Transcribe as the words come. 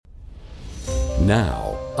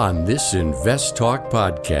Now, on this Invest Talk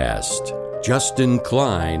podcast, Justin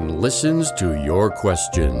Klein listens to your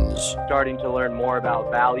questions. Starting to learn more about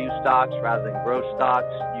value stocks rather than growth stocks.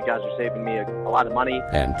 You guys are saving me a lot of money.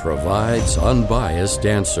 And provides unbiased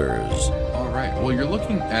answers. All right. Well, you're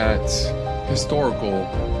looking at historical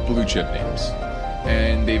blue chip names,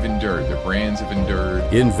 and they've endured. Their brands have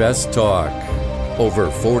endured. Invest Talk. Over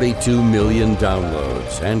 42 million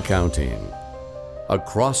downloads and counting.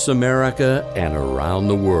 Across America and around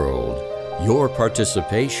the world. Your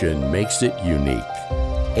participation makes it unique.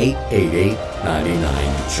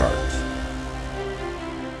 888-99-CHART.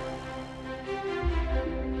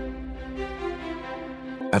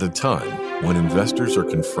 At a time when investors are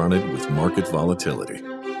confronted with market volatility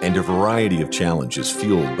and a variety of challenges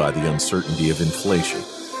fueled by the uncertainty of inflation,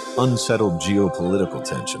 unsettled geopolitical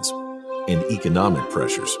tensions, and economic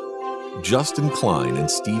pressures, Justin Klein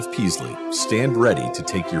and Steve Peasley stand ready to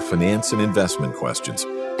take your finance and investment questions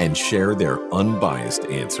and share their unbiased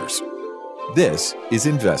answers. This is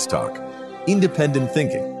Invest Talk, independent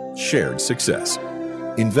thinking, shared success.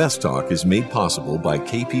 Invest Talk is made possible by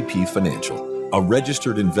KPP Financial, a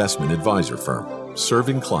registered investment advisor firm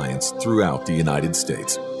serving clients throughout the United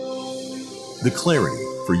States. The clarity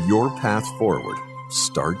for your path forward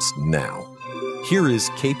starts now. Here is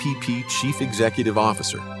KPP Chief Executive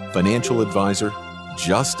Officer, Financial Advisor,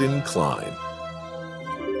 Justin Klein.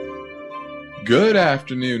 Good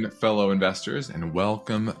afternoon, fellow investors, and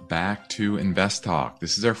welcome back to Invest Talk.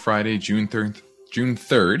 This is our Friday, June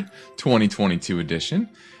 3rd, 2022 edition,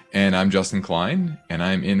 and I'm Justin Klein, and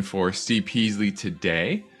I'm in for Steve Peasley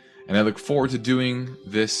today, and I look forward to doing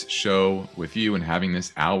this show with you and having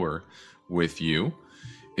this hour with you.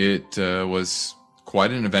 It was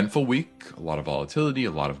quite an eventful week, a lot of volatility,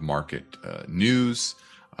 a lot of market news.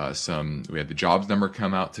 We had the jobs number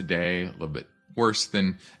come out today, a little bit worse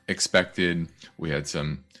than expected. We had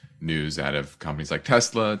some news out of companies like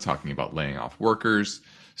Tesla talking about laying off workers.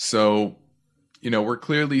 So, we're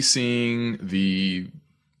clearly seeing the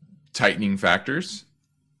tightening factors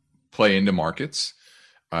play into markets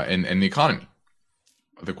and the economy.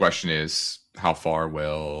 The question is, how far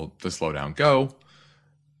will the slowdown go?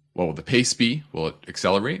 What will the pace be? Will it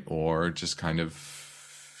accelerate or just kind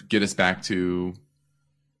of get us back to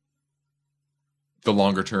the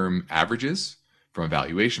longer term averages from a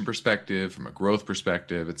valuation perspective, from a growth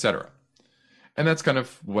perspective, etc.? And that's kind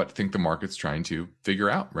of what I think the market's trying to figure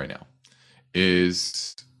out right now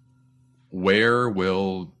is where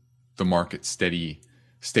will the market steady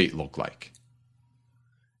state look like?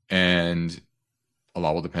 And a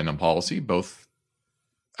lot will depend on policy, both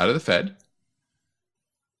out of the Fed,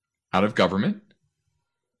 out of government,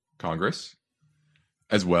 Congress,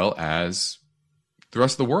 as well as the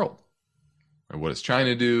rest of the world. What does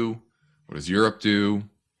China do? What does Europe do?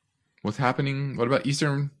 What's happening? What about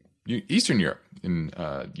Eastern Europe in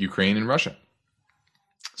Ukraine and Russia?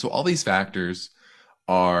 So all these factors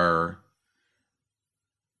are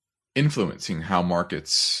influencing how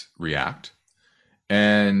markets react.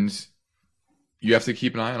 And you have to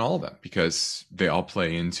keep an eye on all of them because they all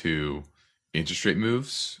play into interest rate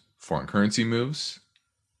moves, foreign currency moves,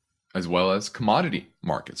 as well as commodity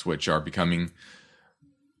markets, which are becoming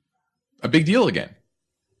a big deal again.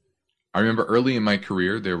 I remember early in my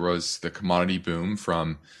career, there was the commodity boom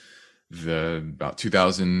from about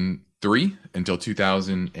 2003 until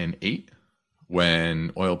 2008,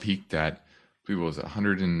 when oil peaked at, I believe it was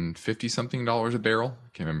 $150 something a barrel. I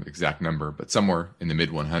can't remember the exact number, but somewhere in the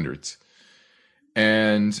mid 100s.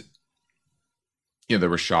 And there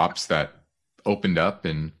were shops that opened up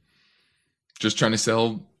and just trying to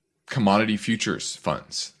sell commodity futures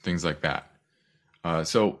funds, things like that.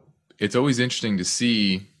 So it's always interesting to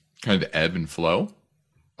see kind of the ebb and flow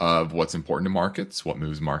of what's important to markets, what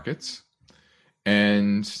moves markets.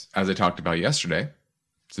 And as I talked about yesterday,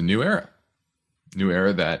 it's a new era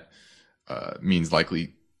that means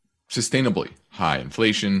likely sustainably high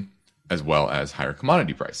inflation as well as higher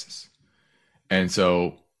commodity prices. And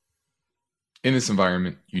so in this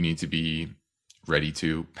environment, you need to be ready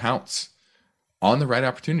to pounce on the right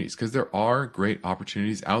opportunities because there are great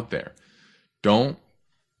opportunities out there. Don't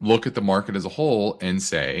look at the market as a whole and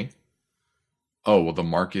say, oh, well, the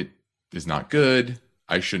market is not good,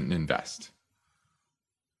 I shouldn't invest.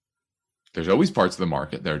 There's always parts of the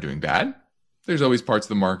market that are doing bad. There's always parts of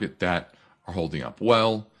the market that are holding up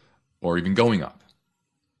well or even going up.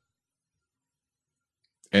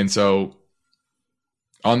 And so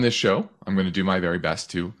on this show, I'm going to do my very best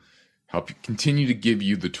to help you continue to give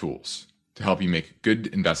you the tools to help you make good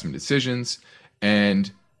investment decisions and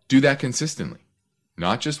do that consistently.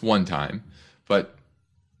 Not just one time, but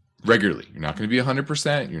regularly. You're not going to be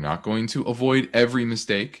 100%. You're not going to avoid every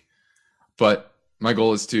mistake. But my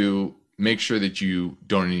goal is to make sure that you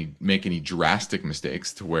don't make any drastic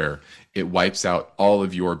mistakes to where it wipes out all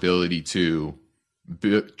of your ability to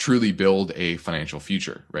truly build a financial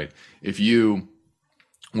future, right? If you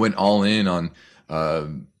went all in on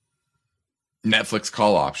Netflix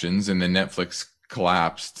call options and then Netflix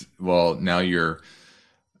collapsed, well, now your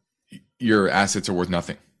assets are worth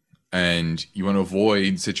nothing. And you want to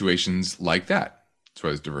avoid situations like that. So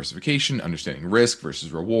as diversification, understanding risk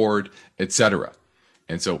versus reward, etc.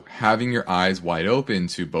 And so having your eyes wide open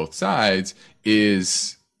to both sides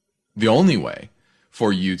is the only way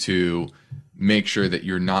for you to make sure that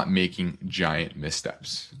you're not making giant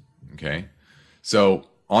missteps. Okay. So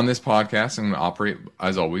on this podcast, I'm going to operate,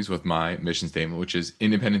 as always, with my mission statement, which is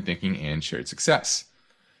independent thinking and shared success.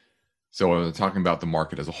 So I'm talking about the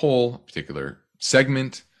market as a whole, a particular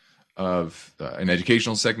segment of an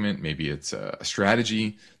educational segment. Maybe it's a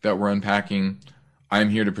strategy that we're unpacking. I'm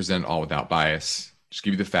here to present all without bias. Just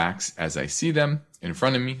give you the facts as I see them in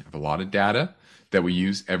front of me. I have a lot of data that we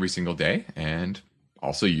use every single day, and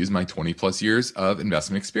also use my 20 plus years of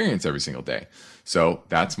investment experience every single day. So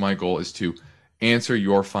that's my goal, is to answer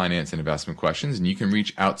your finance and investment questions. And you can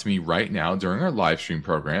reach out to me right now during our live stream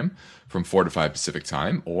program from 4 to 5 Pacific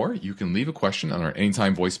time, or you can leave a question on our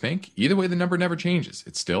Anytime Voice Bank. Either way, the number never changes.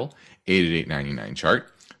 It's still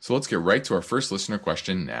 888-99-CHART. So let's get right to our first listener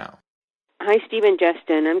question now. Hi, Steve and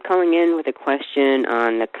Justin. I'm calling in with a question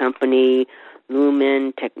on the company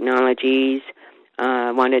Lumen Technologies.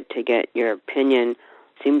 I wanted to get your opinion.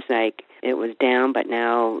 Seems like it was down, but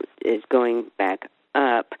now is going back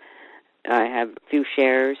up. I have a few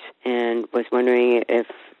shares and was wondering if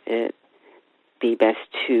it be best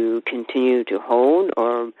to continue to hold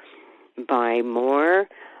or buy more.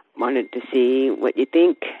 Wanted to see what you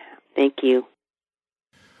think. Thank you.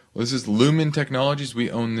 Well, this is Lumen Technologies.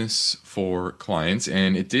 We own this for clients,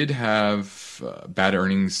 and it did have bad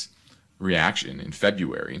earnings reaction in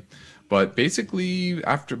February. But basically,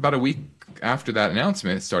 after about a week after that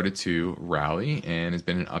announcement, it started to rally and has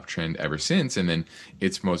been an uptrend ever since. And then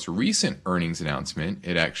its most recent earnings announcement,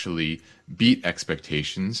 it actually beat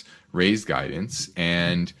expectations, raised guidance,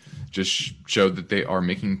 and just showed that they are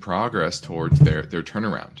making progress towards their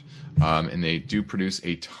turnaround. And they do produce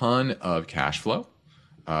a ton of cash flow,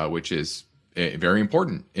 which is very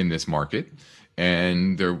important in this market.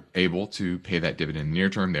 And they're able to pay that dividend in the near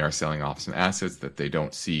term. They are selling off some assets that they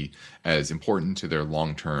don't see as important to their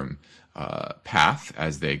long-term path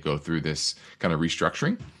as they go through this kind of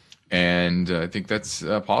restructuring. And I think that's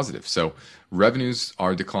positive. So revenues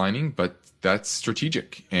are declining, but that's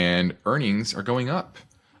strategic. And earnings are going up.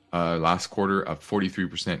 Last quarter up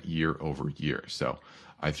 43% year over year. So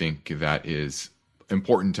I think that is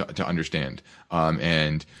important to understand.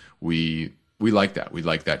 And we like that. We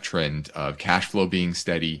like that trend of cash flow being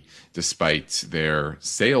steady despite their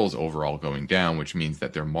sales overall going down, which means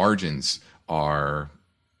that their margins are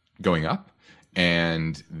going up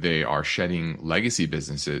and they are shedding legacy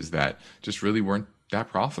businesses that just really weren't that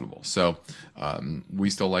profitable. So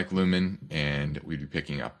we still like Lumen, and we'd be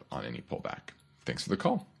picking up on any pullback. Thanks for the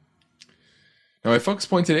call. Now, my focus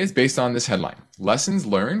point today is based on this headline: Lessons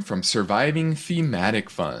Learned from Surviving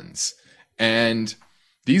Thematic Funds. And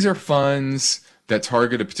these are funds that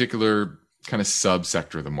target a particular kind of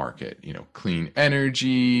subsector of the market, clean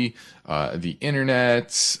energy, the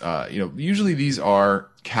internet. Usually these are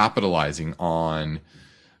capitalizing on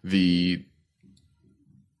the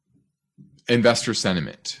investor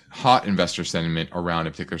sentiment, hot investor sentiment around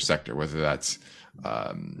a particular sector, whether that's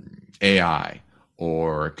AI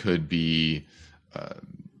or it could be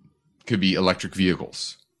electric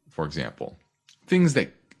vehicles, for example, things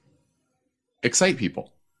that excite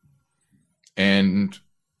people. And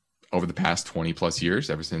over the past 20 plus years,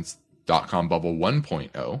 ever since dot-com bubble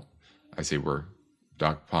 1.0, I say we're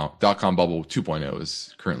dot-com bubble 2.0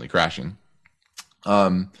 is currently crashing.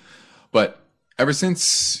 But ever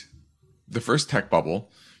since the first tech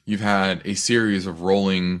bubble, you've had a series of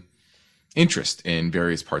rolling interest in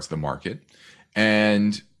various parts of the market.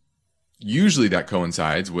 And usually that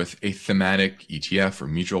coincides with a thematic ETF or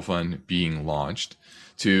mutual fund being launched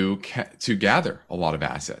to gather a lot of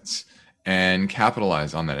assets and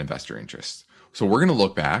capitalize on that investor interest. So we're going to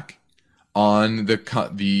look back on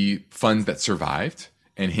the funds that survived,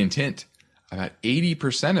 and hint, about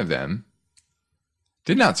 80% of them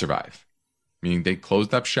did not survive, meaning they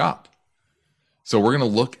closed up shop. So we're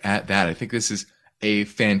going to look at that. I think this is a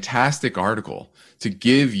fantastic article to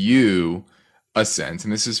give you a sense,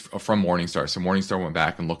 and this is from Morningstar. So Morningstar went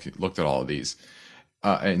back and looked at all of these.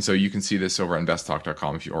 And so you can see this over on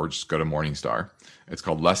investtalk.com or just go to Morningstar. It's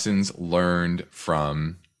called Lessons Learned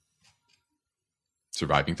from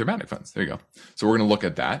Surviving Thematic Funds. There you go. So we're going to look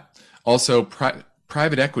at that. Also,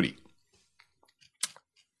 private equity.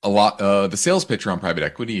 The sales pitch around private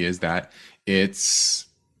equity is that it's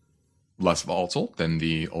less volatile than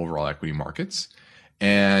the overall equity markets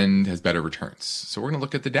and has better returns. So we're going to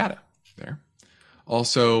look at the data there.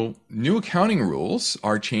 Also, new accounting rules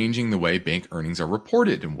are changing the way bank earnings are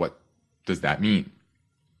reported. And what does that mean?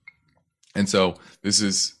 And so this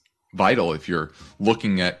is vital if you're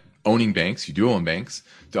looking at owning banks, you do own banks,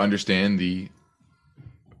 to understand the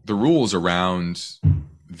rules around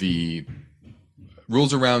the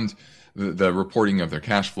reporting of their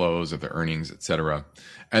cash flows, of their earnings, etc.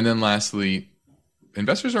 And then lastly,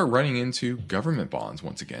 investors are running into government bonds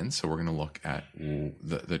once again. So we're going to look at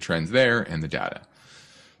the trends there and the data.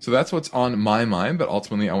 So that's what's on my mind, but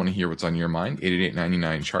ultimately I want to hear what's on your mind.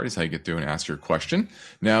 888-99-CHART is how you get through and ask your question.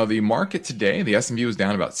 Now, the market today, the S&P was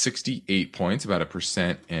down about 68 points, about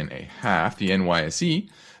 1.5%. The NYSE,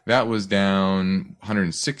 that was down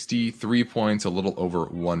 163 points, a little over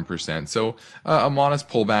 1%. So a modest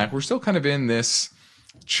pullback. We're still kind of in this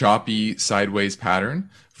choppy sideways pattern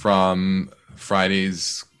from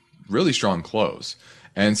Friday's really strong close.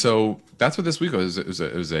 And so that's what this week was. It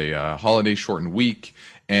was a holiday shortened week,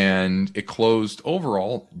 and it closed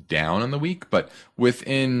overall down on the week, but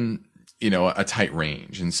within, a tight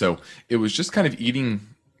range. And so it was just kind of eating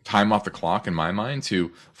time off the clock in my mind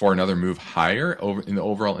for another move higher over in the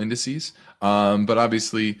overall indices. But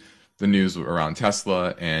obviously the news around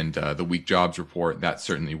Tesla and the weak jobs report, that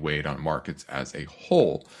certainly weighed on markets as a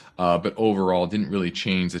whole. But overall didn't really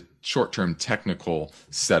change the short-term technical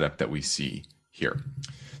setup that we see here.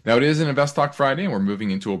 Now, it is an Invest Talk Friday, and we're moving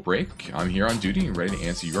into a break. I'm here on duty and ready to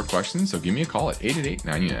answer your questions, so give me a call at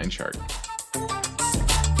 888-99-CHART.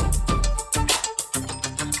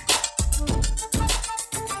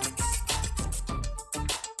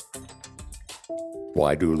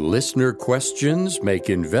 Why do listener questions make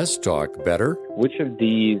Invest Talk better? Which of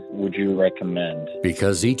these would you recommend?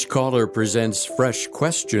 Because each caller presents fresh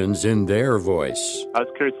questions in their voice. I was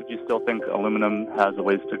curious if you still think aluminum has a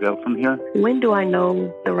ways to go from here. When do I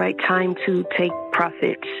know the right time to take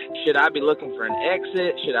profits? Should I be looking for an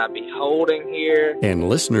exit? Should I be holding here? And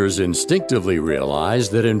listeners instinctively realize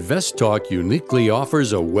that Invest Talk uniquely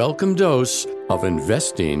offers a welcome dose of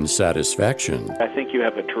investing satisfaction. I think you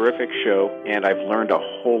have a terrific show, and I've learned a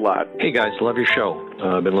whole lot. Hey guys, love your show.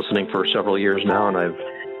 I've been listening for several years now, and I've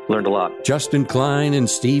learned a lot. Justin Klein and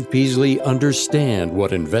Steve Peasley understand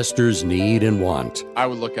what investors need and want. I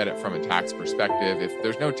would look at it from a tax perspective. If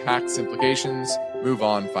there's no tax implications, move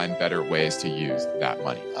on, find better ways to use that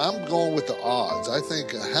money. I'm going with the odds. I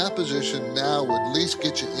think a half position now would at least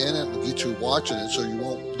get you in it and get you watching it so you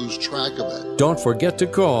won't lose track of it. Don't forget to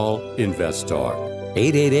call Invest Talk.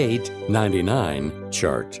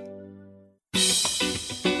 888-99-CHART.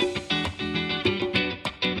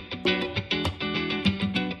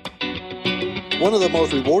 One of the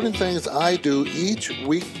most rewarding things I do each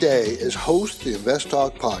weekday is host the Invest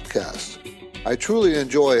Talk podcast. I truly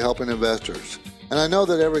enjoy helping investors, and I know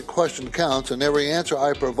that every question counts and every answer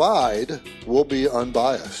I provide will be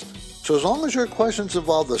unbiased. So as long as your questions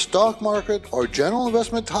involve the stock market or general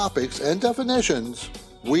investment topics and definitions,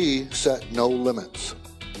 we set no limits.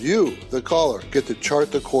 You, the caller, get to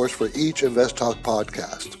chart the course for each Invest Talk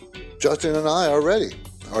podcast. Justin and I are ready.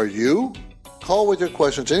 Are you? Call with your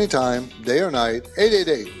questions anytime, day or night,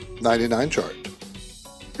 888-99-CHART.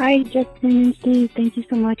 Hi, Justin and Steve. Thank you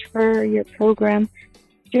so much for your program.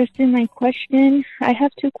 Justin, my question, I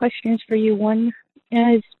have two questions for you. One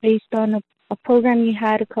is based on a program you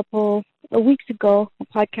had a couple of weeks ago, a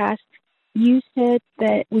podcast. You said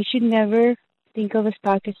that we should never think of a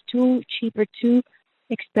stock as too cheap or too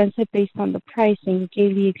expensive based on the price, and you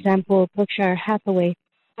gave the example of Berkshire Hathaway.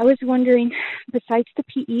 I was wondering, besides the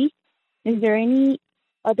PE, is there any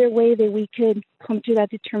other way that we could come to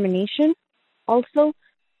that determination? Also,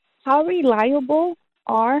 how reliable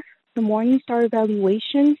are the Morningstar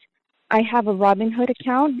evaluations? I have a Robinhood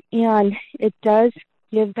account, and it does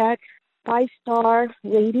give that 5-star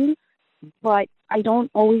rating, but I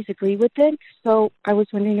don't always agree with it. So I was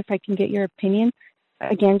wondering if I can get your opinion,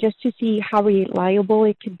 again, just to see how reliable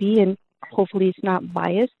it could be, and hopefully it's not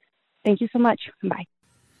biased. Thank you so much. Bye.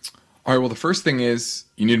 All right, well, the first thing is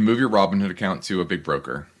you need to move your Robinhood account to a big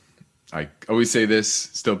broker. I always say this,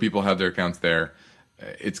 still people have their accounts there.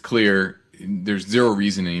 It's clear there's zero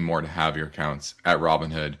reason anymore to have your accounts at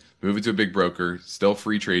Robinhood. Move it to a big broker, still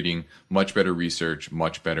free trading, much better research,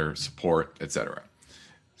 much better support, etc.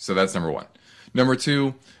 So that's number one. Number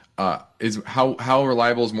two is how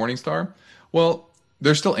reliable is Morningstar? Well,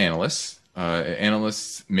 they're still analysts.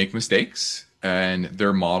 analysts make mistakes, and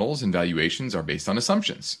their models and valuations are based on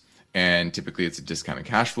assumptions. And typically it's a discounted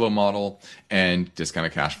cash flow model, and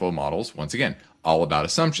discounted cash flow models, once again, all about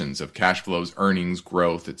assumptions of cash flows, earnings,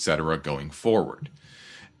 growth, etc. going forward.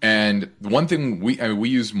 And the one thing we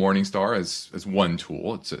use Morningstar as one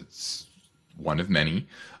tool. It's one of many,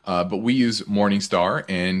 but we use Morningstar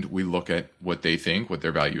and we look at what they think, what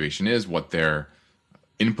their valuation is, what their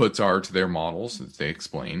inputs are to their models that they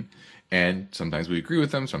explain. And sometimes we agree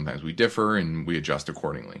with them, sometimes we differ, and we adjust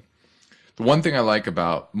accordingly. The one thing I like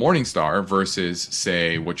about Morningstar versus,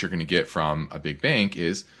 say, what you're going to get from a big bank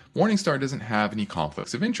is Morningstar doesn't have any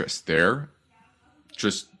conflicts of interest. They're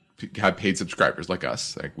just have paid subscribers like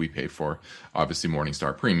us. Like we pay for, obviously,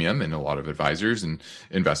 Morningstar Premium, and a lot of advisors and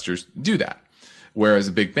investors do that. Whereas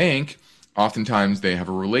a big bank, oftentimes they have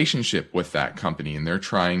a relationship with that company and they're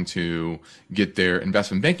trying to get their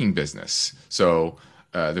investment banking business. So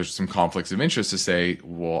there's some conflicts of interest to say,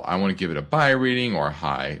 well, I want to give it a buy rating or a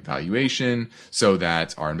high valuation so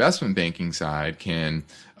that our investment banking side can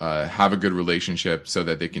have a good relationship so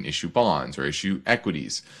that they can issue bonds or issue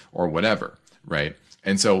equities or whatever, right?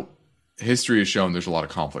 And so history has shown there's a lot of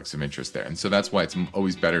conflicts of interest there. And so that's why it's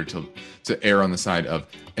always better to err on the side of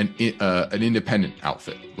an independent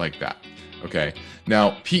outfit like that. Okay.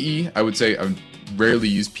 Now, PE, I would say I rarely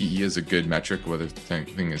use PE as a good metric, whether the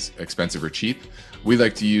thing is expensive or cheap. We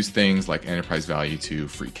like to use things like enterprise value to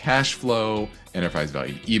free cash flow, enterprise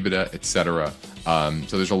value to EBITDA, etc.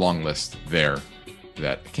 So there's a long list there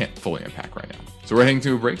that I can't fully unpack right now. So we're heading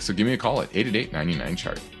to a break. So give me a call at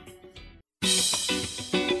 888-99-CHART.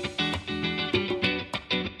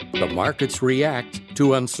 The markets react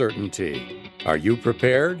to uncertainty. Are you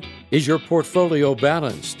prepared? Is your portfolio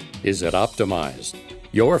balanced? Is it optimized?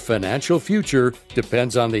 Your financial future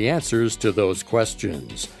depends on the answers to those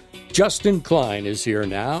questions. Justin Klein is here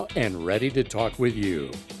now and ready to talk with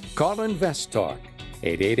you. Call Invest Talk,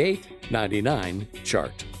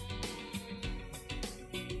 888-99-CHART.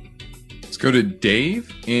 Let's go to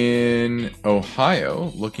Dave in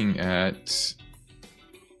Ohio looking at...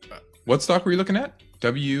 what stock were you looking at?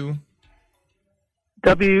 WDS.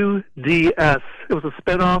 It was a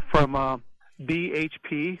spinoff from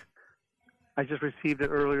BHP. I just received it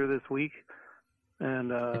earlier this week.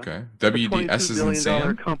 And okay. WDS is in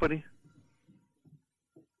Sam? Company.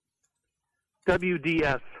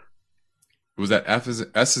 WDS. Was that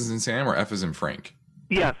S is in Sam or F is in Frank?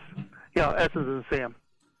 Yes. Yeah, S is in Sam.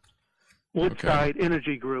 Woodside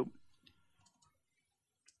Energy Group.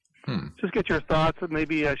 Just get your thoughts.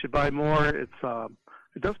 Maybe I should buy more.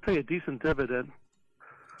 It does pay a decent dividend,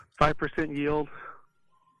 5% yield.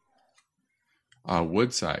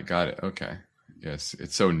 Woodside, got it. Okay, yes,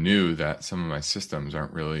 it's so new that some of my systems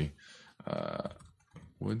aren't really.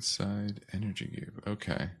 Woodside Energy Group.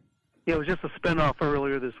 Okay. Yeah, it was just a spinoff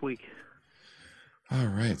earlier this week. All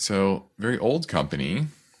right, so very old company.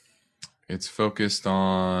 It's focused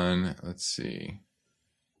on. Let's see.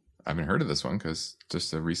 I haven't heard of this one because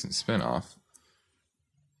just a recent spinoff.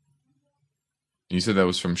 You said that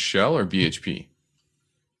was from Shell or BHP?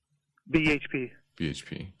 BHP.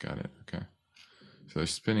 BHP, got it. Okay. So they're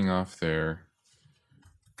spinning off their...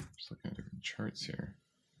 Just looking at different charts here.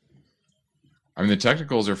 I mean, the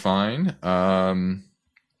technicals are fine. I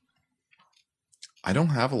don't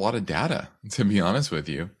have a lot of data, to be honest with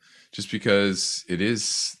you, just because it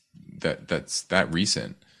is that's that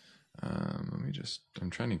recent. I'm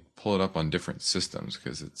trying to pull it up on different systems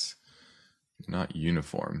because it's not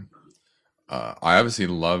uniform. I obviously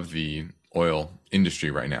love the oil industry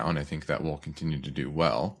right now, and I think that will continue to do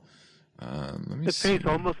well. It pays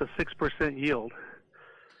almost a 6% yield.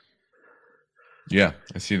 Yeah,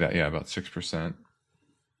 I see that. Yeah, about 6%.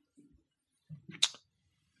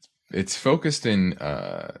 It's focused in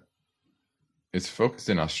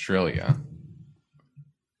Australia.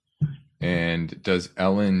 And does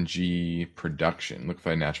LNG production,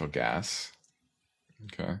 liquefied natural gas.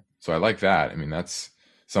 Okay. So I like that. I mean, that's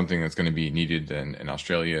something that's going to be needed. And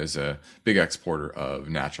Australia is a big exporter of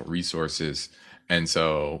natural resources. And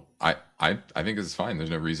so I think this is fine.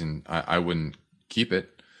 There's no reason I wouldn't keep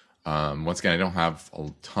it. Once again, I don't have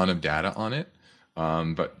a ton of data on it.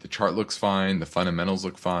 But the chart looks fine. The fundamentals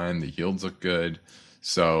look fine. The yields look good.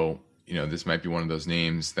 So, this might be one of those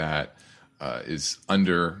names that is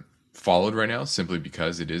under followed right now simply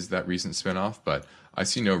because it is that recent spinoff, but I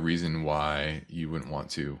see no reason why you wouldn't want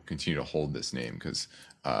to continue to hold this name because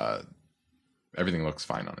everything looks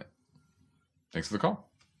fine on it. Thanks for the call.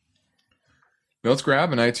 Now let's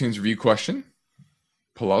grab an iTunes review question.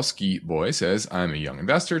 Pulowski Boy says, I'm a young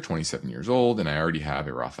investor, 27 years old, and I already have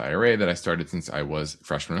a Roth IRA that I started since I was a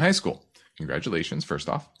freshman in high school. Congratulations, first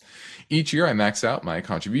off. Each year I max out my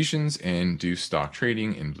contributions and do stock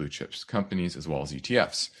trading in blue chips companies as well as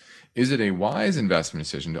ETFs. Is it a wise investment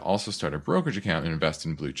decision to also start a brokerage account and invest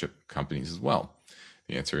in blue chip companies as well?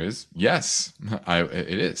 The answer is yes,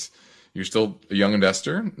 it is. You're still a young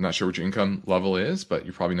investor. I'm not sure what your income level is, but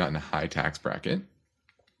you're probably not in a high tax bracket.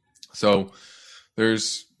 So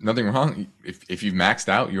there's nothing wrong. If you've maxed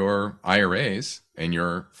out your IRAs and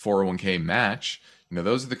your 401k match,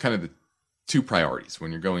 those are the kind of the two priorities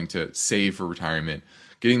when you're going to save for retirement,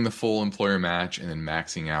 getting the full employer match and then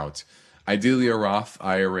maxing out. Ideally a Roth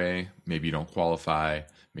IRA, maybe you don't qualify,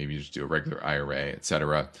 maybe you just do a regular IRA,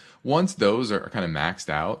 etc. Once those are kind of maxed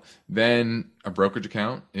out, then a brokerage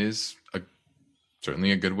account is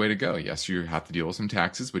certainly a good way to go. Yes, you have to deal with some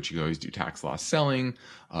taxes, but you can always do tax loss selling,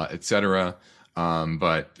 etc.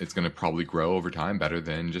 But it's going to probably grow over time better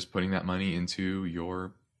than just putting that money into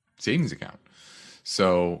your savings account.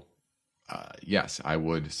 So yes, I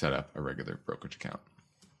would set up a regular brokerage account.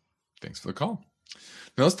 Thanks for the call.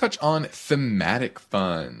 Now let's touch on thematic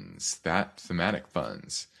funds. Thematic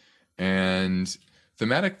funds. And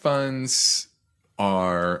thematic funds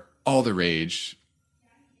are all the rage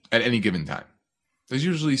at any given time. There's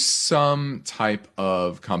usually some type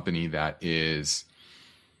of company that is,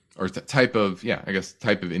 or type of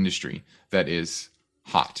industry that is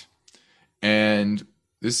hot. And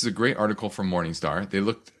this is a great article from Morningstar. They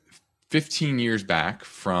looked 15 years back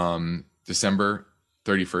from December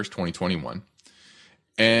 31st, 2021.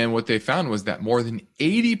 And what they found was that more than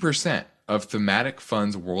 80% of thematic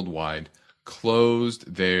funds worldwide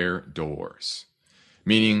closed their doors,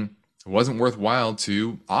 meaning it wasn't worthwhile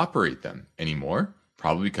to operate them anymore,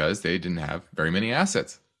 probably because they didn't have very many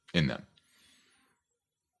assets in them.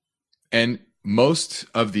 And most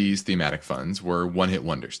of these thematic funds were one-hit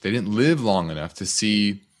wonders. They didn't live long enough to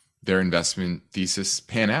see their investment thesis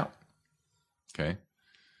pan out. Okay.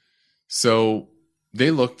 So they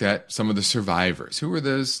looked at some of the survivors. Who were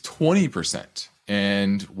those 20%?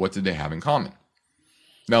 And what did they have in common?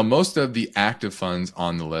 Now, most of the active funds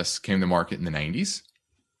on the list came to market in the 90s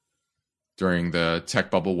during the tech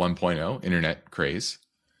bubble 1.0 internet craze.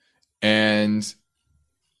 And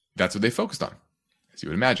that's what they focused on, as you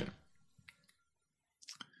would imagine.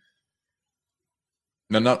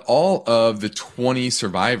 Now, not all of the 20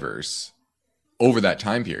 survivors over that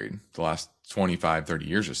time period, the last 25, 30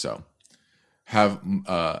 years or so,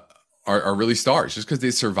 are really stars. Just because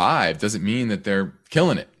they survived doesn't mean that they're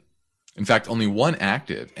killing it. In fact, only one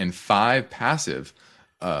active and 5 passive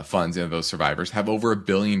funds of those survivors have over $1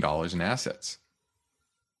 billion in assets.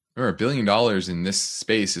 Remember, $1 billion in this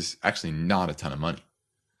space is actually not a ton of money.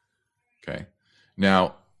 Okay.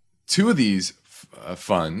 Now, 2 of these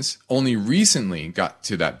funds only recently got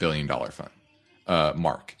to that $1 billion fund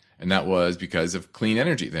mark. And that was because of clean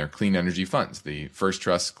energy. They're clean energy funds. The First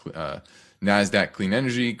Trust NASDAQ Clean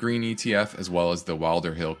Energy Green ETF, as well as the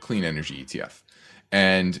Wilder Hill Clean Energy ETF.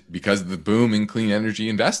 And because of the boom in clean energy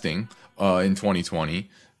investing in 2020,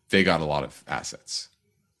 they got a lot of assets.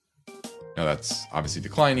 Now that's obviously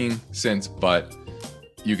declining since, but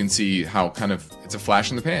you can see how kind of it's a flash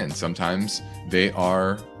in the pan. Sometimes they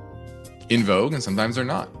are in vogue and sometimes they're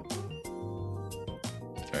not.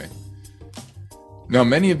 Okay. Now,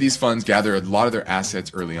 many of these funds gather a lot of their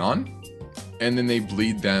assets early on, and then they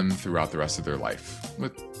bleed them throughout the rest of their life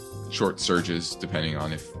with short surges, depending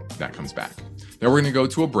on if that comes back. Now we're going to go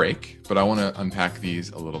to a break, but I want to unpack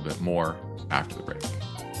these a little bit more after the break.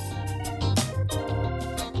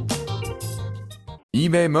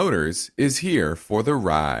 eBay Motors is here for the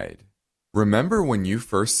ride. Remember when you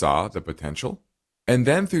first saw the potential? And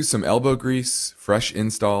then through some elbow grease, fresh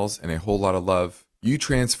installs, and a whole lot of love, you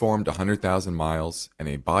transformed 100,000 miles and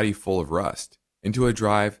a body full of rust into a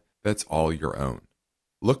drive that's all your own.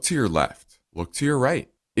 Look to your left. Look to your right.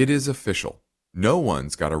 It is official. No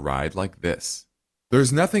one's got a ride like this.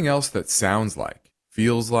 There's nothing else that sounds like,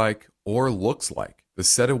 feels like, or looks like the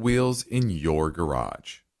set of wheels in your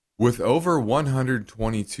garage. With over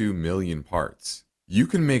 122 million parts, you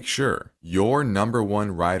can make sure your number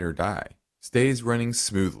one ride or die stays running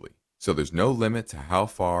smoothly, so there's no limit to how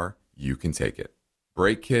far you can take it.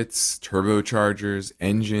 Brake kits, turbochargers,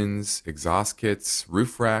 engines, exhaust kits,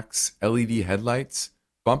 roof racks, LED headlights,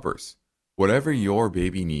 bumpers, whatever your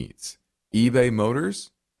baby needs, eBay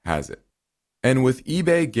Motors has it. And with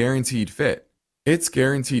eBay Guaranteed Fit, it's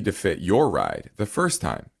guaranteed to fit your ride the first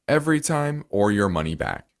time, every time, or your money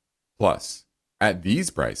back. Plus, at these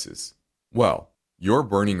prices, well, you're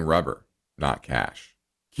burning rubber, not cash.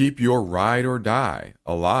 Keep your ride or die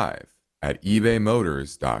alive at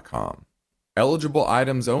ebaymotors.com. Eligible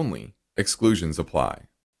items only. Exclusions apply.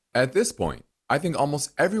 At this point, I think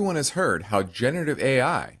almost everyone has heard how generative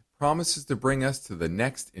AI promises to bring us to the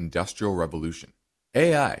next industrial revolution.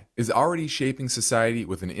 AI is already shaping society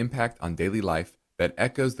with an impact on daily life that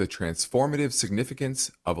echoes the transformative significance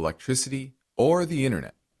of electricity or the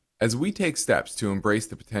internet. As we take steps to embrace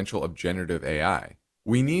the potential of generative AI,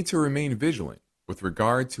 we need to remain vigilant with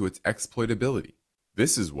regard to its exploitability.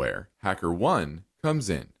 This is where HackerOne comes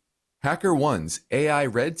in. HackerOne's AI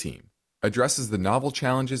Red Team addresses the novel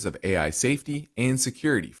challenges of AI safety and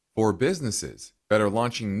security for businesses that are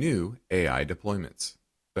launching new AI deployments.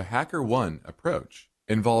 The HackerOne approach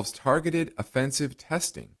involves targeted offensive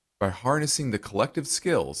testing by harnessing the collective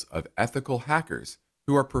skills of ethical hackers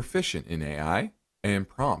who are proficient in AI and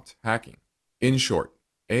prompt hacking. In short,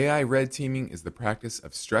 AI red teaming is the practice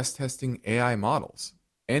of stress testing AI models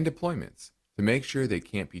and deployments to make sure they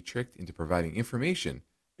can't be tricked into providing information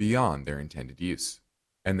beyond their intended use,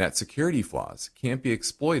 and that security flaws can't be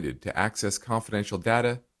exploited to access confidential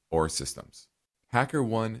data or systems.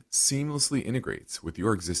 HackerOne seamlessly integrates with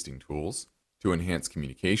your existing tools to enhance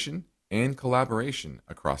communication and collaboration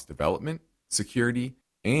across development, security,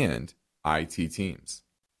 and IT teams.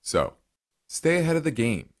 So, stay ahead of the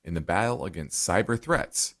game in the battle against cyber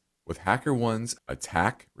threats with HackerOne's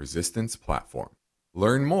attack resistance platform.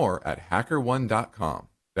 Learn more at hackerone.com.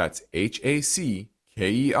 That's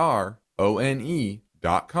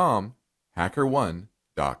HackerOne.com,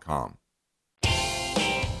 hackerone.com.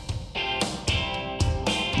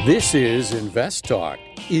 This is Invest Talk.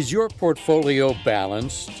 Is your portfolio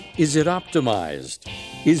balanced? Is it optimized?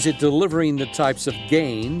 Is it delivering the types of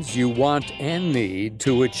gains you want and need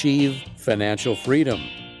to achieve financial freedom?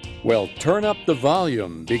 Well, turn up the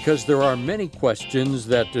volume because there are many questions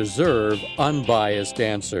that deserve unbiased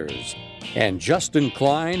answers. And Justin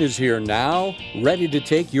Klein is here now, ready to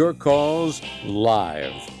take your calls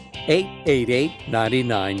live.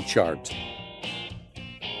 888-99-CHART.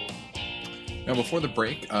 Now, before the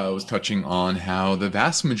break, I was touching on how the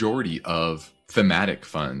vast majority of thematic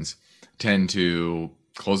funds tend to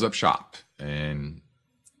close up shop in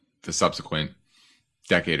the subsequent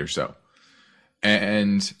decade or so.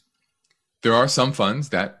 And there are some funds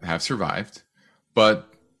that have survived, but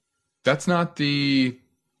that's not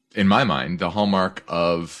in my mind, the hallmark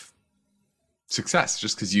of success.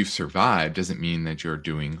 Just because you've survived doesn't mean that you're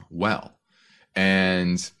doing well.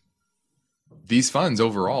 And these funds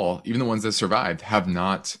overall, even the ones that survived, have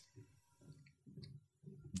not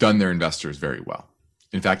done their investors very well.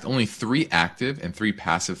 In fact, only 3 active and 3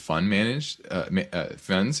 passive funds managed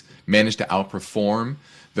to outperform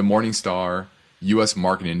the Morningstar U.S.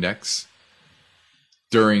 Market Index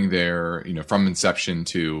during their, from inception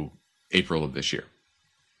to April of this year.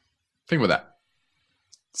 Think about that.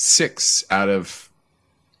 6 out of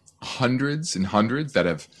hundreds and hundreds that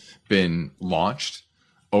have been launched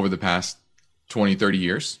over the past 20, 30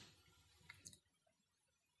 years.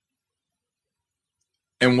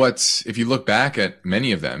 And if you look back at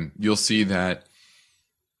many of them, you'll see that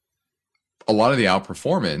a lot of the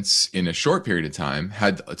outperformance in a short period of time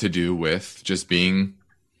had to do with just being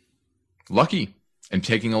lucky and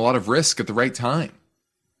taking a lot of risk at the right time.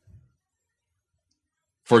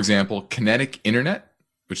 For example, Kinetic Internet,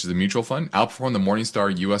 which is a mutual fund, outperformed the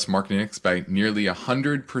Morningstar U.S. Market Index by nearly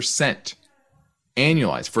 100%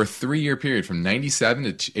 annualized for a 3-year period from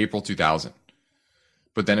 97 to April 2000.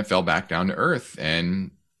 But then it fell back down to earth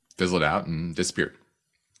and fizzled out and disappeared.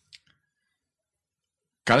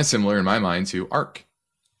 Kind of similar in my mind to ARK.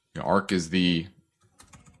 ARK was the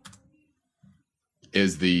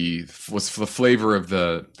flavor of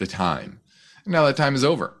the time. And now that time is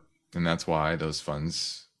over. And that's why those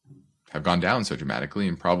funds have gone down so dramatically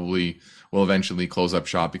and probably will eventually close up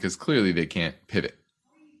shop because clearly they can't pivot.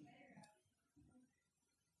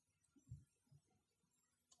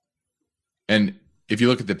 And if you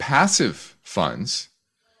look at the passive funds,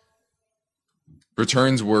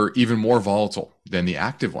 returns were even more volatile than the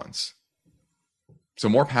active ones. So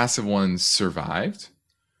more passive ones survived,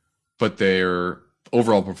 but their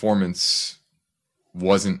overall performance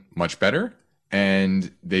wasn't much better,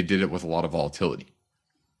 and they did it with a lot of volatility.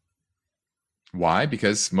 Why?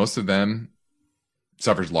 Because most of them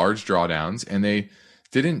suffered large drawdowns, and they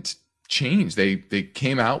didn't change. They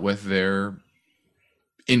came out with their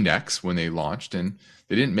index when they launched, and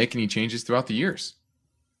they didn't make any changes throughout the years.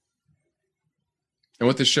 And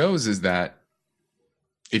what this shows is that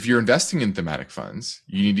if you're investing in thematic funds,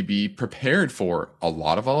 you need to be prepared for a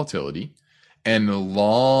lot of volatility and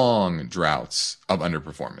long droughts of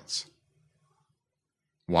underperformance.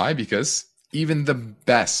 Why? Because even the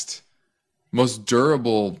best, most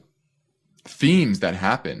durable themes that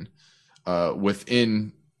happen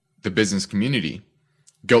within the business community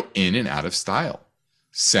go in and out of style.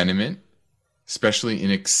 Sentiment, especially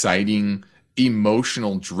in exciting,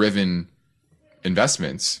 emotional driven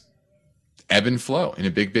investments, ebb and flow in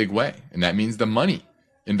a big, big way. And that means the money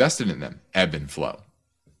invested in them ebb and flow.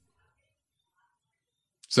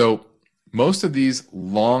 So most of these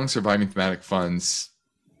long surviving thematic funds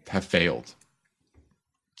have failed.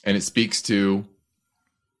 And it speaks to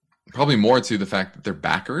probably more to the fact that their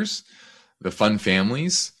backers, the fund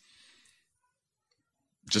families,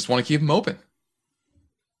 just want to keep them open.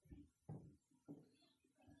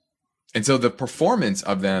 And so the performance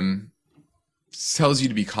of them tells you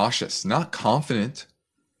to be cautious, not confident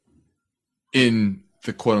in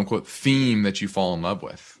the quote unquote theme that you fall in love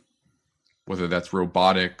with, whether that's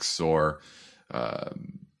robotics or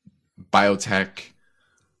biotech,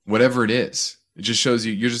 whatever it is. It just shows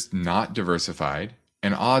you you're just not diversified,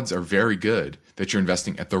 and odds are very good that you're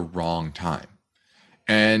investing at the wrong time.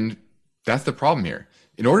 And that's the problem here.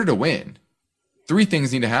 In order to win, 3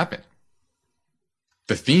 things need to happen.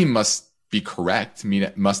 The theme must be correct, mean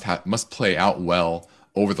it must play out well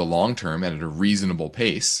over the long term and at a reasonable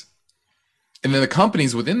pace. And then the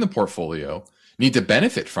companies within the portfolio need to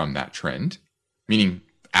benefit from that trend, meaning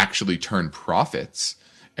actually turn profits.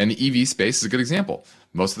 And the EV space is a good example.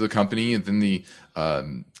 Most of the company within the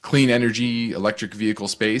clean energy electric vehicle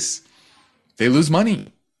space, they lose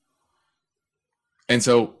money. And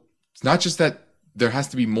so it's not just that there has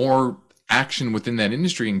to be more action within that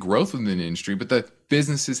industry and growth within the industry, but the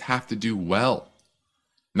businesses have to do well,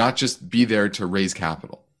 not just be there to raise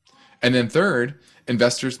capital. And then third,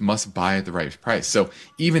 investors must buy at the right price. So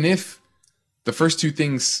even if the first 2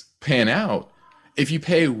 things pan out, if you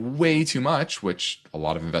pay way too much, which a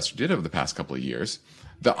lot of investors did over the past couple of years,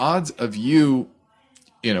 the odds of you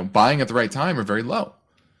buying at the right time are very low.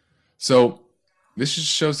 So this just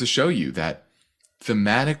shows to show you that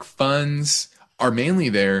thematic funds are mainly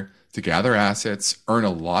there to gather assets, earn a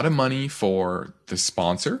lot of money for the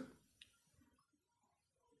sponsor.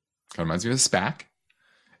 Kind of reminds me of a SPAC.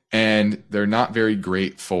 And they're not very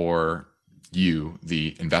great for you,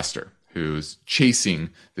 the investor, who's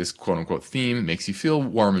chasing this quote unquote theme. It makes you feel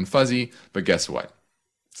warm and fuzzy, but guess what?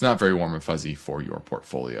 It's not very warm and fuzzy for your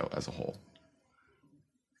portfolio as a whole.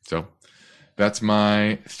 So that's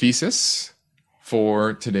my thesis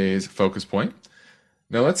for today's focus point.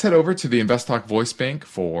 Now let's head over to the Invest Talk voice bank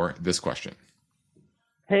for this question.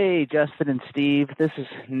 Hey, Justin and Steve. This is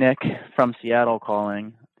Nick from Seattle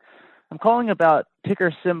calling. I'm calling about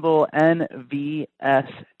ticker symbol NVST.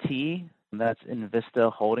 That's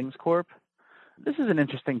Invista Holdings Corp. This is an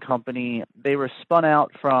interesting company. They were spun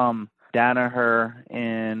out from Danaher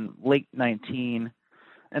in late 19,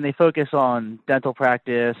 and they focus on dental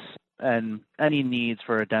practice and any needs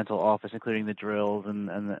for a dental office, including the drills and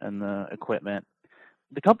the equipment.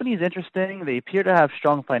 The company is interesting. They appear to have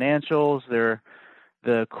strong financials.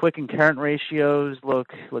 The quick and current ratios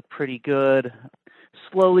look pretty good.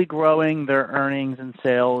 Slowly growing their earnings and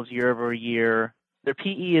sales year over year. Their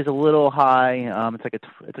PE is a little high. It's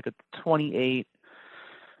like a 28.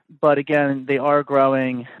 But again, they are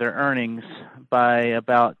growing their earnings by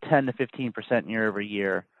about 10 to 15% year over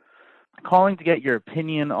year. Calling to get your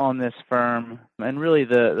opinion on this firm and really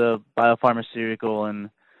the biopharmaceutical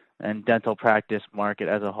and dental practice market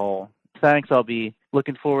as a whole. Thanks. I'll be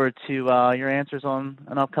looking forward to your answers on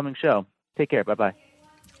an upcoming show. Take care. Bye-bye.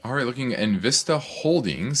 All right, looking at Invista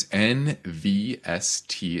Holdings,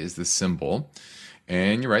 NVST is the symbol.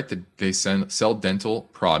 And you're right, that they sell dental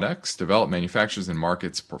products, develop, manufactures, and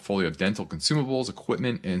markets a portfolio of dental consumables,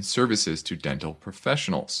 equipment, and services to dental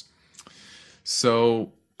professionals.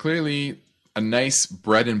 So clearly a nice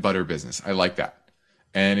bread and butter business. I like that.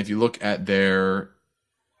 And if you look at their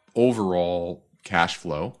overall cash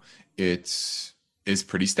flow, it is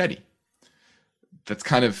pretty steady. That's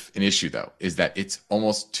kind of an issue, though, is that it's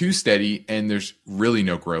almost too steady and there's really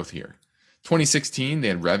no growth here. 2016, they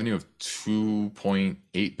had revenue of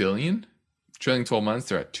 $2.8 billion. Trailing 12 months,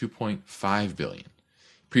 they're at $2.5 billion.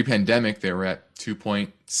 Pre-pandemic, they were at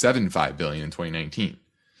 $2.75 billion in 2019.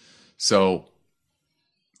 So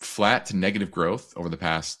flat to negative growth over the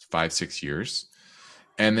past 5-6 years.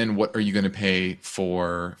 And then what are you going to pay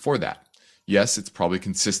for that? Yes, it's probably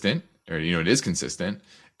consistent, or it is consistent,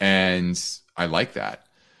 and I like that.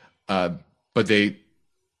 But what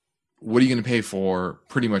are you going to pay for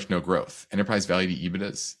pretty much no growth? Enterprise value to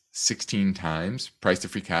EBITDA is 16 times. Price to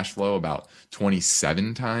free cash flow about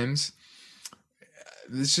 27 times.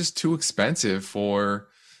 It's just too expensive for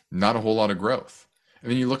not a whole lot of growth.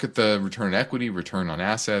 And then you look at the return on equity, return on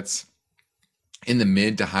assets in the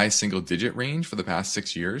mid to high single digit range for the past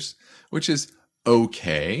 6 years, which is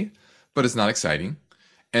okay, but it's not exciting.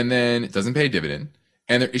 And then it doesn't pay a dividend.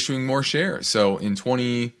 and they're issuing more shares. So in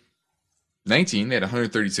 2019, they had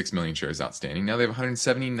 136 million shares outstanding. Now they have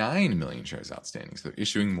 179 million shares outstanding. So they're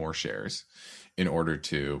issuing more shares in order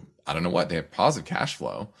to, I don't know what, they have positive cash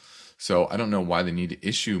flow. So I don't know why they need to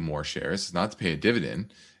issue more shares. It's not to pay a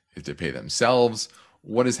dividend, it's to pay themselves.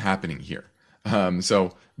 What is happening here?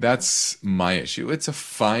 So that's my issue. It's a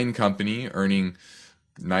fine company earning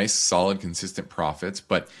nice, solid, consistent profits,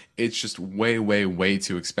 but it's just way, way, way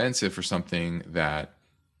too expensive for something that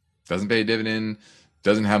doesn't pay a dividend,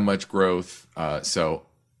 doesn't have much growth. So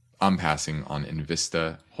I'm passing on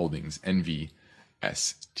Invista Holdings,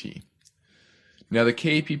 NVST. Now, the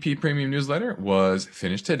KPP Premium Newsletter was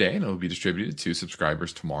finished today, and it will be distributed to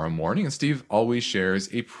subscribers tomorrow morning. And Steve always shares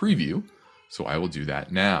a preview, so I will do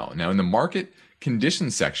that now. Now, in the market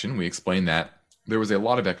conditions section, we explain that there was a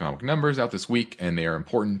lot of economic numbers out this week, and they are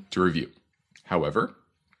important to review. However,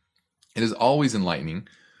 it is always enlightening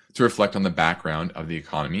to reflect on the background of the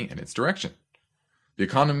economy and its direction. The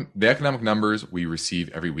economic numbers we receive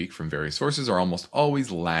every week from various sources are almost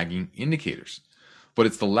always lagging indicators. But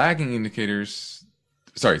it's the leading indicators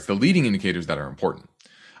that are important.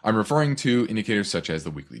 I'm referring to indicators such as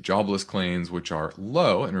the weekly jobless claims, which are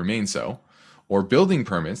low and remain so, or building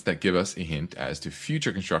permits that give us a hint as to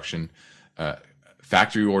future construction,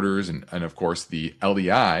 factory orders, and of course the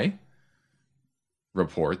LDI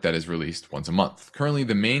report that is released once a month. Currently,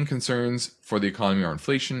 the main concerns for the economy are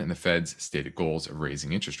inflation and the Fed's stated goals of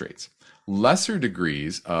raising interest rates. Lesser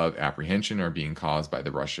degrees of apprehension are being caused by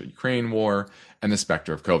the Russia-Ukraine war and the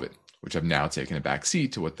specter of COVID, which have now taken a back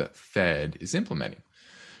seat to what the Fed is implementing.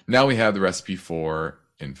 Now we have the recipe for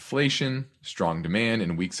inflation, strong demand,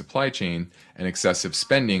 and weak supply chain, and excessive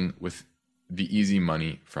spending with the easy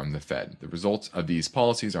money from the Fed. The results of these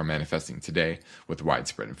policies are manifesting today with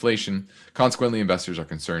widespread inflation. Consequently, investors are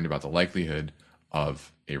concerned about the likelihood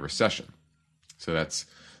of a recession. So that's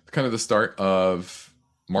kind of the start of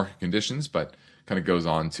market conditions, but kind of goes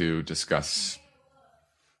on to discuss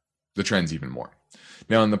the trends even more.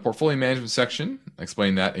 Now, in the portfolio management section, I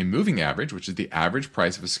explained that a moving average, which is the average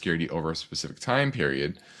price of a security over a specific time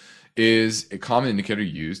period, is a common indicator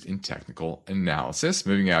used in technical analysis.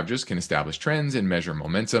 Moving averages can establish trends and measure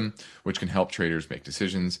momentum, which can help traders make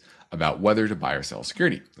decisions about whether to buy or sell a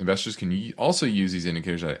security. Investors can also use these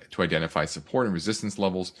indicators to identify support and resistance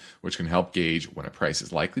levels, which can help gauge when a price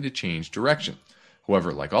is likely to change direction.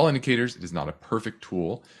 However, like all indicators, it is not a perfect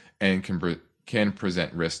tool and can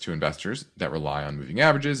present risk to investors that rely on moving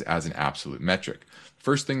averages as an absolute metric.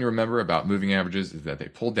 First thing to remember about moving averages is that they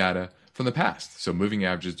pull data from the past. So moving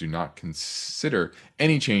averages do not consider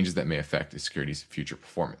any changes that may affect a security's future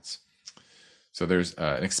performance. So there's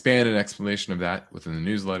an expanded explanation of that within the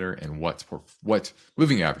newsletter and what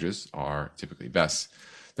moving averages are typically best.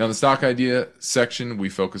 Now, in the stock idea section, we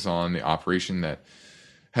focus on the operation that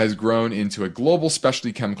has grown into a global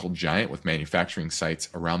specialty chemical giant with manufacturing sites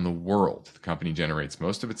around the world. The company generates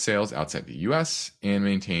most of its sales outside the US and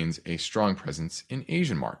maintains a strong presence in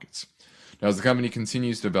Asian markets. Now, as the company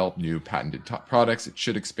continues to develop new patented products, it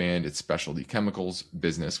should expand its specialty chemicals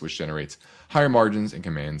business, which generates higher margins and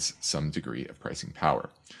commands some degree of pricing power.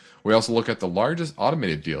 We also look at the largest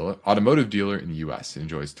automotive dealer in the US. It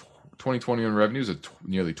enjoys 2021 revenues of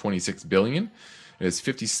nearly $26 billion. It has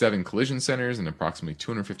 57 collision centers and approximately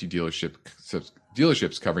 250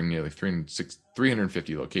 dealerships covering nearly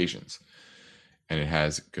 350 locations. And it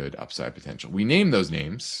has good upside potential. We name those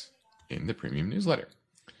names in the premium newsletter.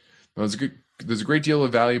 Now, there's a great deal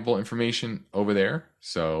of valuable information over there.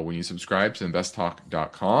 So when you subscribe to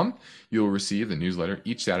investtalk.com, you'll receive the newsletter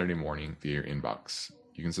each Saturday morning via your inbox.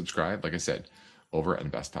 You can subscribe, like I said, over at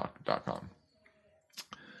investtalk.com.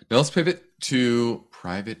 Now let's pivot to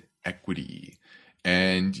private equity.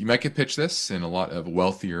 And you might get pitched this, and a lot of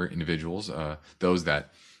wealthier individuals, those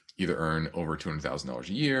that either earn over $200,000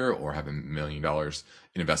 a year or have $1 million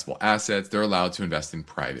in investable assets, they're allowed to invest in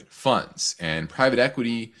private funds. And private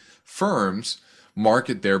equity firms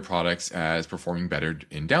market their products as performing better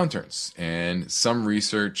in downturns. And some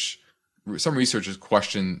researchers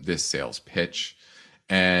question this sales pitch,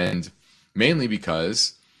 and mainly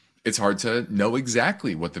because it's hard to know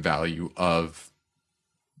exactly what the value of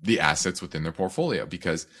the assets within their portfolio,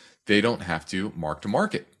 because they don't have to mark to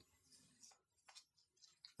market,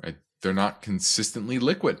 right? They're not consistently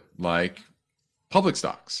liquid like public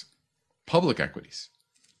stocks, public equities.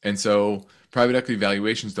 And so private equity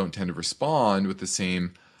valuations don't tend to respond with the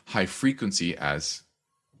same high frequency as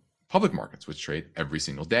public markets, which trade every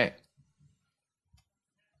single day.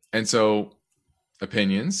 And so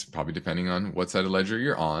opinions, probably depending on what side of the ledger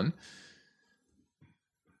you're on,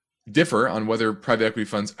 differ on whether private equity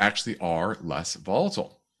funds actually are less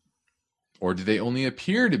volatile. Or do they only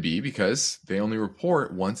appear to be because they only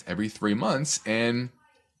report once every 3 months and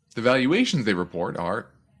the valuations they report are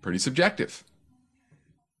pretty subjective?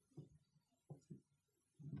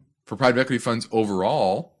 For private equity funds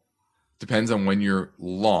overall, depends on when you're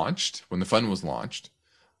launched, when the fund was launched.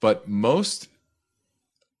 But most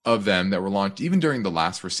of them that were launched even during the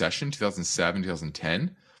last recession, 2007,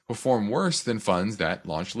 2010, perform worse than funds that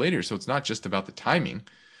launched later. So it's not just about the timing.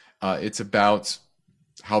 It's about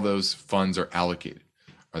how those funds are allocated.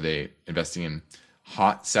 Are they investing in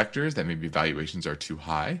hot sectors that maybe valuations are too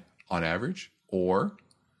high on average? Or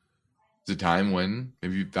is it a time when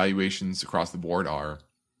maybe valuations across the board are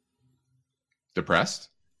depressed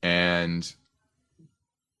and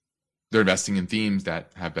they're investing in themes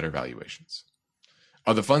that have better valuations?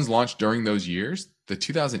 Of the funds launched during those years, the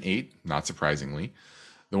 2008, not surprisingly,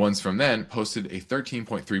 the ones from then posted a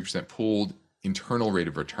 13.3% pooled internal rate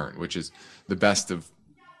of return, which is the best of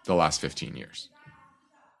the last 15 years.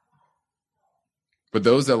 But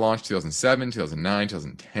those that launched 2007, 2009,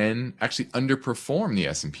 2010 actually underperformed the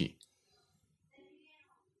S&P.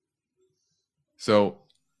 So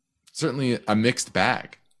certainly a mixed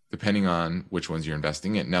bag, depending on which ones you're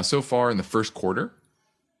investing in. Now, so far in the first quarter,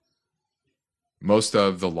 most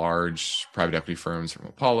of the large private equity firms from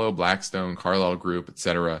Apollo, Blackstone, Carlyle Group,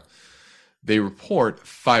 etc., they report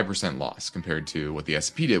 5% loss compared to what the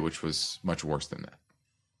S&P did, which was much worse than that.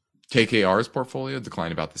 KKR's portfolio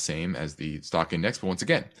declined about the same as the stock index, but once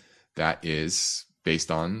again, that is based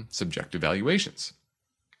on subjective valuations.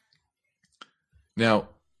 Now,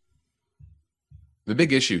 the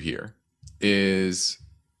big issue here is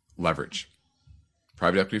leverage.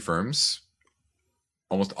 Private equity firms,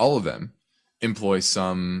 almost all of them, employ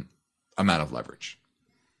some amount of leverage.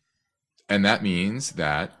 And that means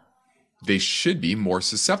that they should be more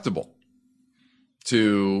susceptible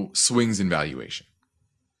to swings in valuation.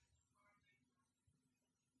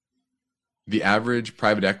 The average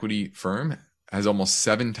private equity firm has almost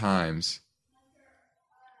 7 times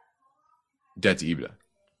debt to EBITDA.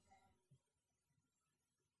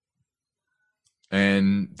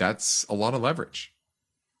 And that's a lot of leverage.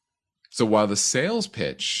 So while the sales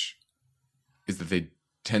pitch is that they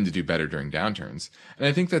tend to do better during downturns, and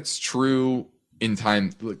I think that's true in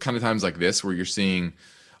times like this, where you're seeing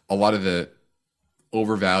a lot of the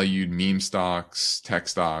overvalued meme stocks, tech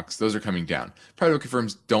stocks, those are coming down. Private equity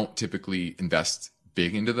firms don't typically invest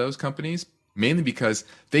big into those companies, mainly because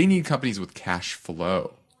they need companies with cash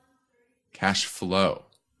flow.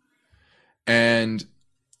 And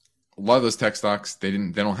a lot of those tech stocks, they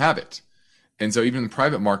don't have it. And so even in the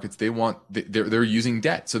private markets, they're using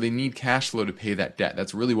debt. So they need cash flow to pay that debt.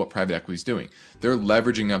 That's really what private equity is doing. They're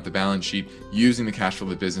leveraging up the balance sheet, using the cash flow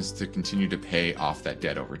of the business to continue to pay off that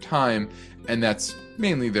debt over time. And that's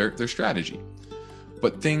mainly their strategy.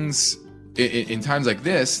 But things in times like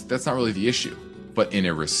this, that's not really the issue. But in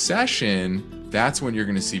a recession, that's when you're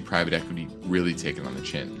going to see private equity really taken on the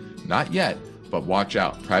chin. Not yet, but watch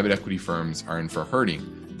out. Private equity firms are in for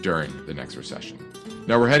hurting during the next recession.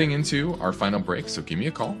 Now we're heading into our final break, so give me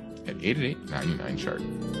a call at 888-99-CHART.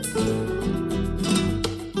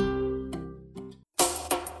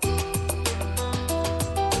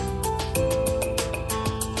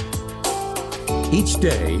 Each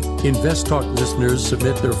day, Invest Talk listeners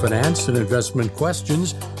submit their finance and investment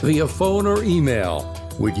questions via phone or email.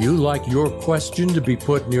 Would you like your question to be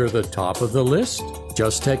put near the top of the list?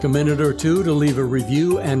 Just take a minute or two to leave a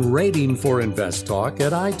review and rating for Invest Talk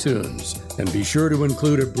at iTunes. And be sure to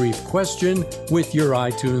include a brief question with your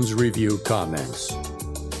iTunes review comments.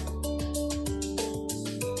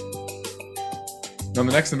 Now,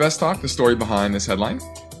 the next Invest Talk, the story behind this headline: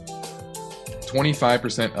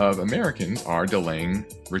 25% of Americans are delaying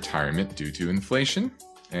retirement due to inflation.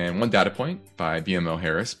 And one data point by BMO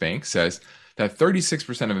Harris Bank says that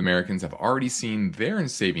 36% of Americans have already seen their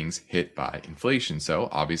savings hit by inflation. So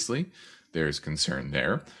obviously, there's concern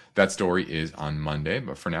there. That story is on Monday,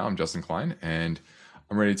 but for now, I'm Justin Klein, and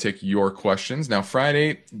I'm ready to take your questions. Now,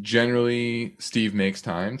 Friday, generally, Steve makes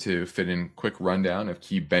time to fit in a quick rundown of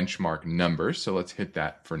key benchmark numbers, so let's hit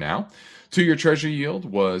that for now. 2-year Treasury yield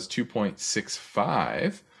was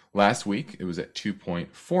 2.65. Last week, it was at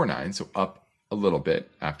 2.49, so up a little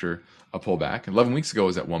bit after a pullback. 11 weeks ago, it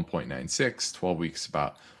was at 1.96. 12 weeks,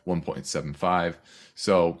 about 1.75.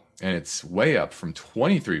 So, and it's way up from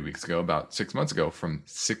 23 weeks ago, about 6 months ago, from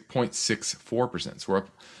 6.64%. So we're up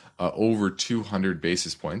over 200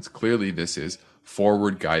 basis points. Clearly, this is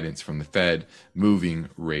forward guidance from the Fed moving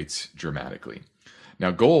rates dramatically.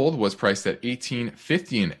 Now, gold was priced at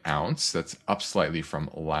 $18.50 an ounce. That's up slightly from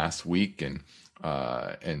last week, and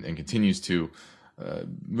continues to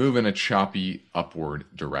move in a choppy upward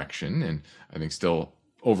direction, and I think still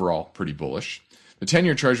overall pretty bullish. The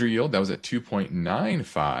 10-year Treasury yield, that was at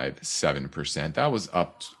 2.957%. That was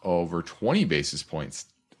up over 20 basis points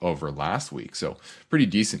over last week. So pretty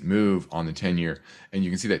decent move on the 10-year. And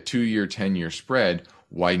you can see that 2-year, 10-year spread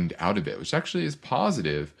widened out a bit, which actually is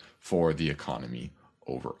positive for the economy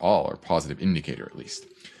overall, or positive indicator at least.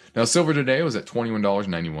 Now, silver today was at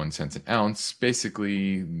 $21.91 an ounce,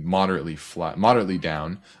 basically moderately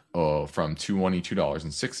down from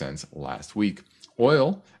 $22.06 last week.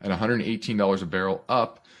 Oil at $118 a barrel,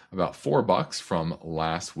 up about $4 from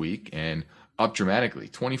last week and up dramatically.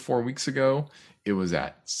 24 weeks ago, it was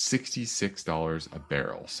at $66 a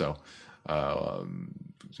barrel. So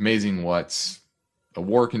it's amazing what a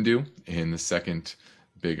war can do in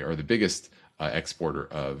the biggest exporter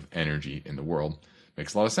of energy in the world.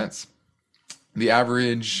 Makes a lot of sense. The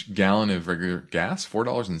average gallon of regular gas,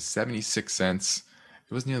 $4.76.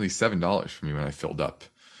 It was nearly $7 for me when I filled up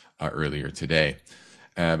earlier today.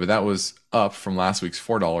 But that was up from last week's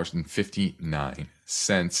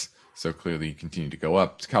 $4.59. So clearly continued to go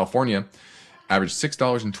up. California averaged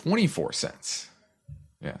 $6.24.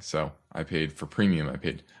 Yeah, so I paid for premium. I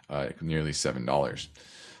paid nearly $7.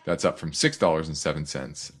 That's up from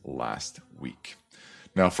 $6.07 last week.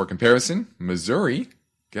 Now, for comparison, Missouri,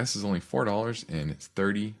 gas is only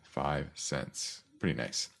 $4.35. Pretty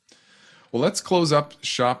nice. Well, let's close up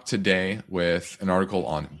shop today with an article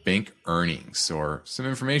on bank earnings, or some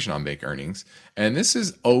information on bank earnings. And this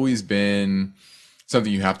has always been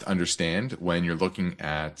something you have to understand when you're looking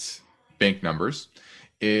at bank numbers,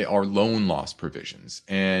 are loan loss provisions.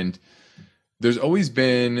 And there's always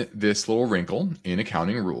been this little wrinkle in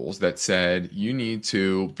accounting rules that said you need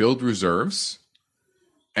to build reserves,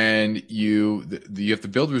 and you have to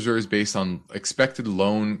build reserves based on expected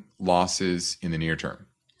loan losses in the near term.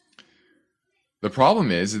 The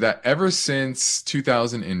problem is that ever since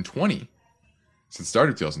 2020, since the start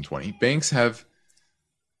of 2020, banks have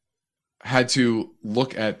had to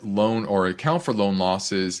look at loan or account for loan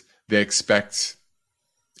losses they expect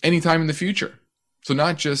anytime in the future. So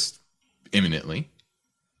not just imminently,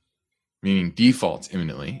 meaning defaults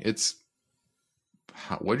imminently. It's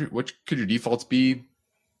what could your defaults be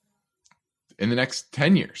in the next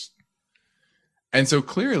 10 years? And so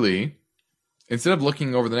clearly, instead of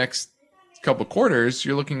looking over the next couple quarters,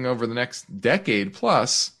 you're looking over the next decade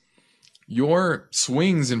plus. Your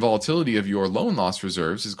swings and volatility of your loan loss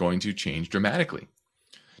reserves is going to change dramatically.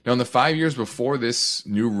 Now, in the 5 years before this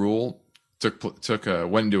new rule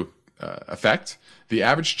went into effect, the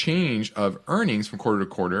average change of earnings from quarter to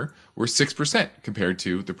quarter were 6% compared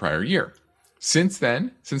to the prior year. Since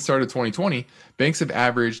then, since the start of 2020, banks have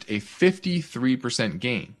averaged a 53%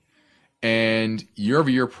 gain. And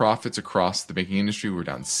year-over-year profits across the banking industry were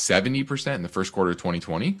down 70% in the first quarter of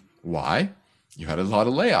 2020. Why? You had a lot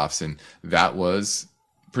of layoffs, and that was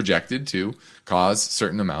projected to cause a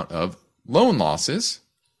certain amount of loan losses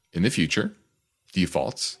in the future,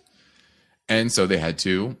 defaults. And so they had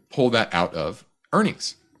to pull that out of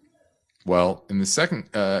earnings. Well, in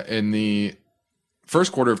the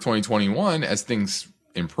first quarter of 2021, as things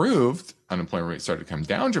improved, unemployment rate started to come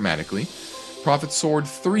down dramatically, profits soared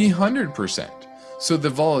 300%. So the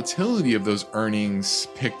volatility of those earnings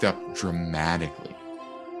picked up dramatically.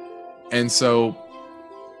 And so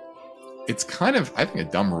it's kind of, I think,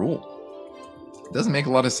 a dumb rule. It doesn't make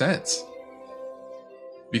a lot of sense,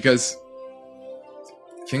 because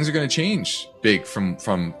things are going to change big from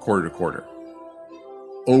quarter to quarter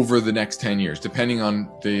over the next 10 years, depending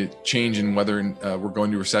on the change in whether we're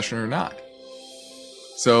going to recession or not.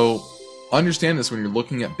 So understand this when you're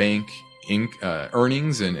looking at bank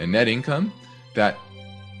earnings and net income, that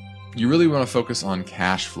you really want to focus on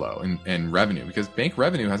cash flow and revenue, because bank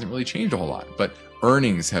revenue hasn't really changed a whole lot, but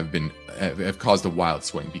earnings have caused a wild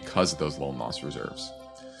swing because of those loan loss reserves.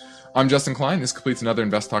 I'm Justin Klein. This completes another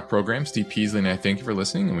Invest Talk program. Steve Peasley and I thank you for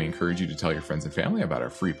listening, and we encourage you to tell your friends and family about our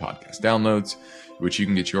free podcast downloads, which you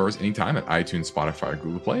can get yours anytime at iTunes, Spotify, or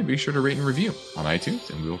Google Play. Be sure to rate and review on iTunes,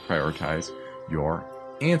 and we will prioritize your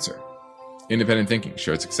answer. Independent thinking,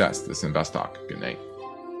 shared success. This is Invest Talk. Good night.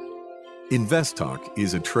 Invest Talk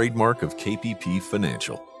is a trademark of KPP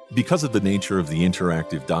Financial. Because of the nature of the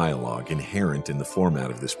interactive dialogue inherent in the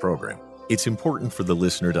format of this program, it's important for the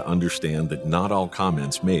listener to understand that not all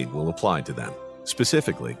comments made will apply to them.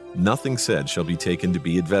 Specifically, nothing said shall be taken to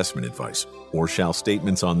be investment advice, or shall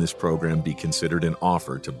statements on this program be considered an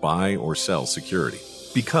offer to buy or sell security.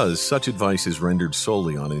 Because such advice is rendered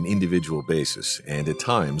solely on an individual basis and at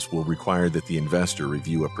times will require that the investor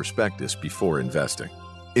review a prospectus before investing.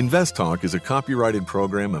 Invest Talk is a copyrighted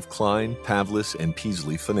program of Klein, Pavlis, and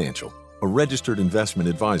Peasley Financial. a registered investment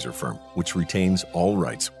advisor firm which retains all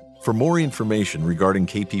rights. For more information regarding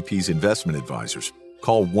KPP's investment advisors,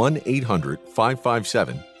 call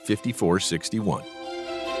 1-800-557-5461.